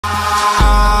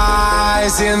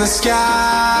in the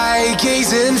sky,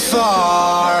 gazing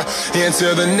far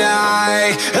into the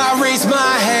night. I raise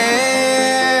my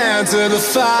hand to the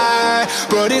fire,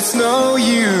 but it's no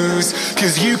use,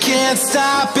 'cause you can't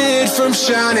stop it from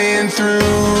shining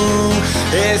through.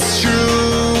 It's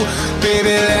true,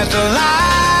 baby, let the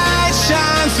light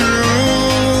shine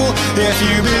through. If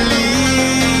you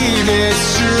believe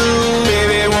it's true,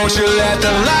 baby, won't you let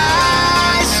the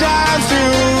light shine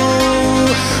through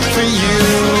for you,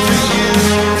 for you,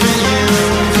 for you,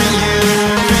 for you,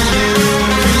 for you, for you,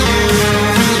 for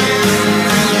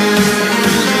you, for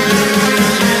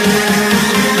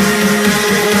you,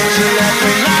 won't you let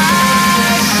the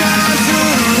light shine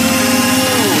through?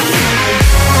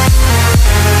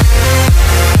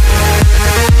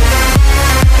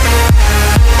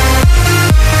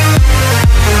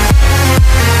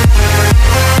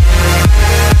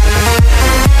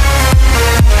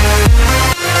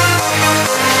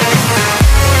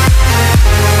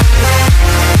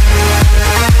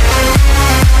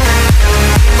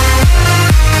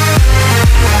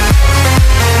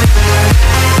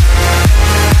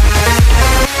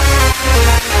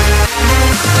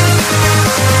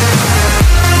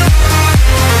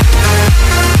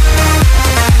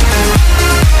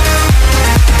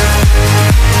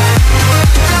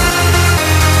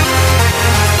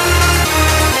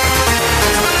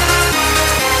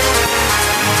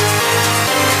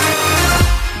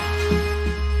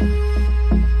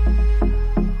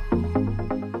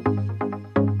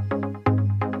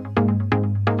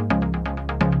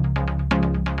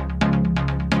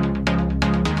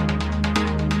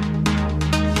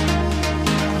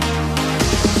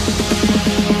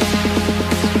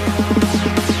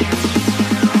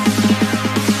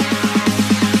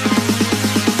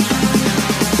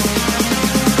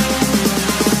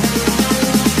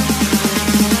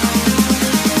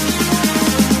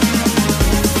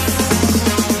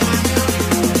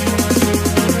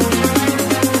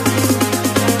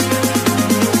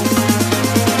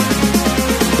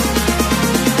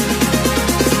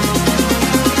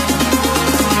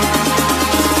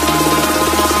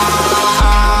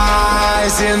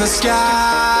 In the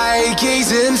sky,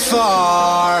 gazing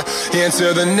far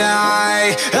into the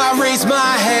night. I raise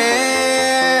my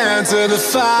hand to the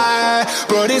fire,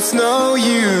 but it's no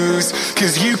use,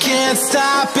 'cause you can't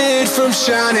stop it from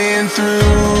shining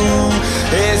through.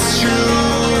 It's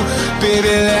true,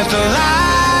 baby, let the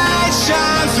light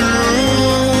shine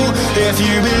through. If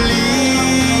you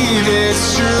believe it's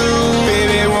true,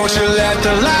 baby, won't you let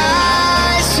the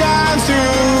light shine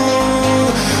through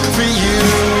for you,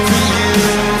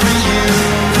 for you.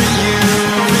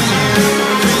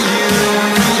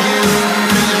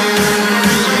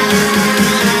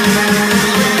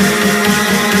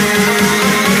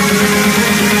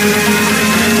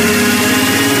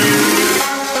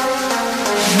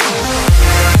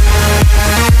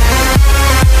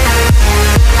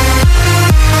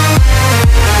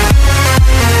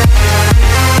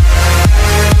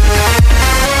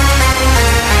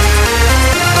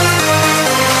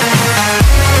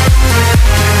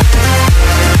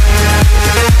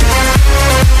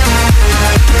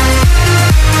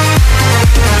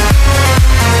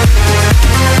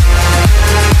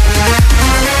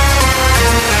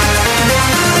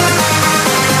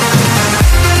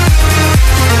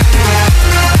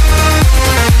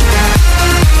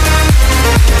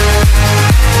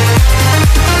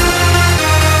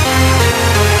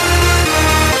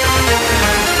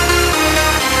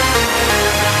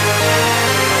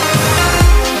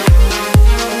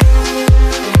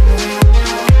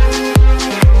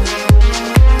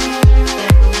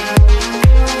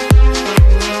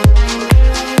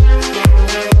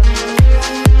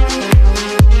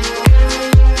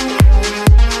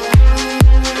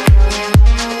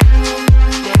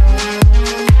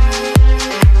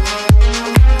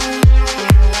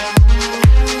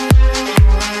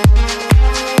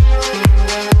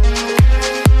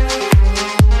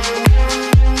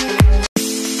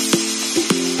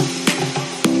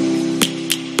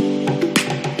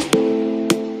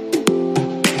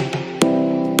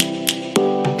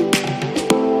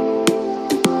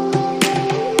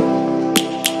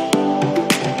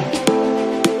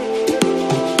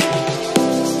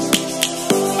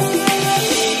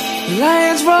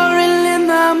 Lions roaring in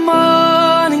the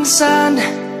morning sun,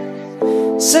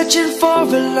 searching for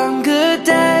a longer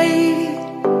day.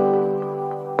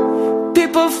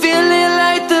 People feeling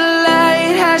like the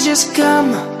light has just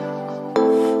come.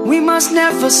 We must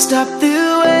never stop the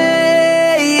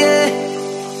way.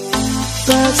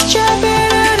 Birds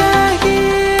chirping and I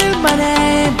hear my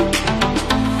name,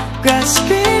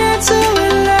 grasping into a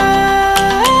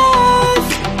life.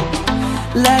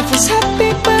 Life is happy.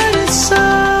 happy, but it's so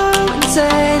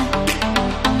insane.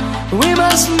 We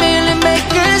must merely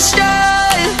make a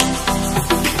start.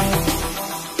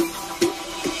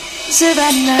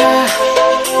 Savannah,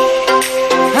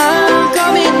 I'm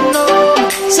coming home.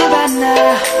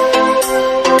 Savannah,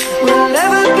 we'll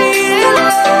never be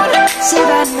alone.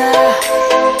 Savannah,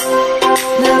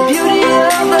 the beauty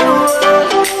of the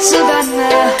world.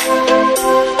 Savannah,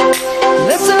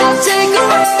 let's all take a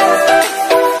walk.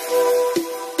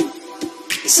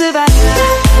 Savannah.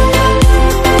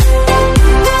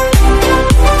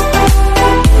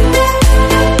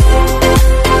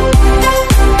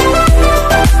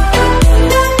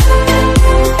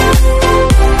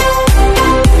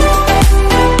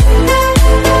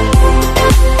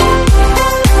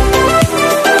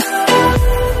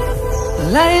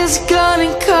 Light is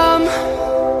gonna come.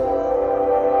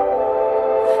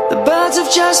 The birds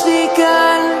have just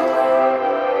begun.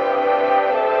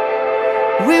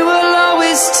 We will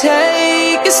always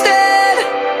take a stand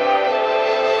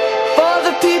for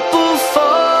the people,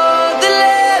 for the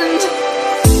land.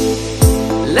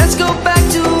 Let's go back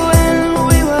to when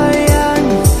we were young.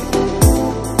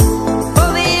 For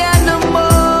the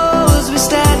animals we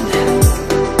stand.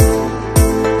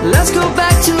 Let's go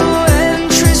back to when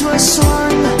trees were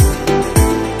swung.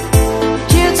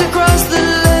 Kids across the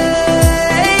land.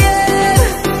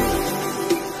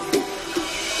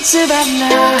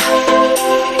 Savannah,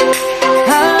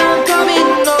 I'm coming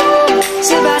home.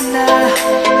 Savannah,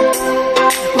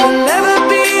 we'll never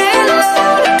be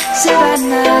alone.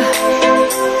 Savannah,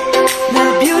 the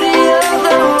beauty of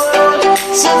the world.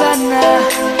 Savannah,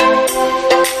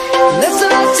 let's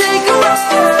all take a walk.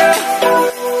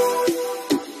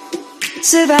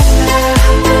 Savannah,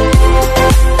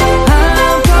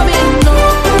 I'm coming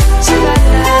home.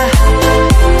 Savannah,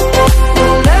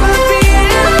 we'll never be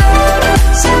alone.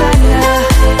 Savannah,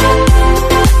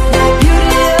 the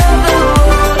beauty of the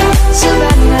world.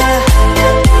 Savannah,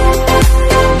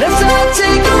 let's all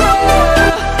take a walk.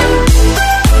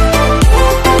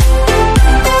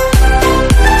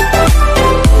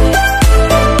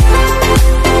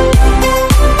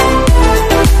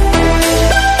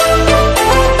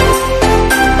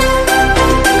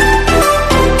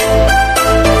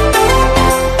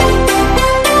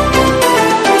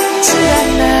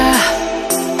 Savannah,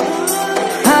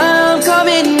 I'm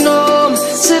coming home.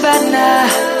 Savannah,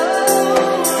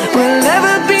 we'll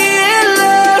never be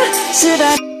alone.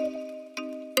 Savannah.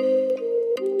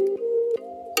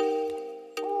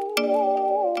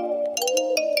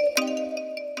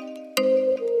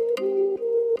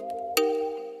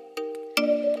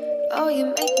 Oh, you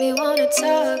make me wanna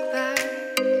talk back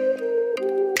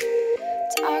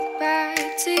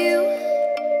to you.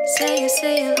 Say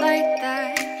it like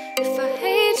that. If I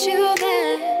hate you,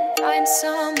 then find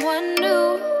someone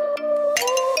new.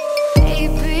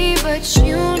 Baby, but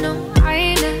you know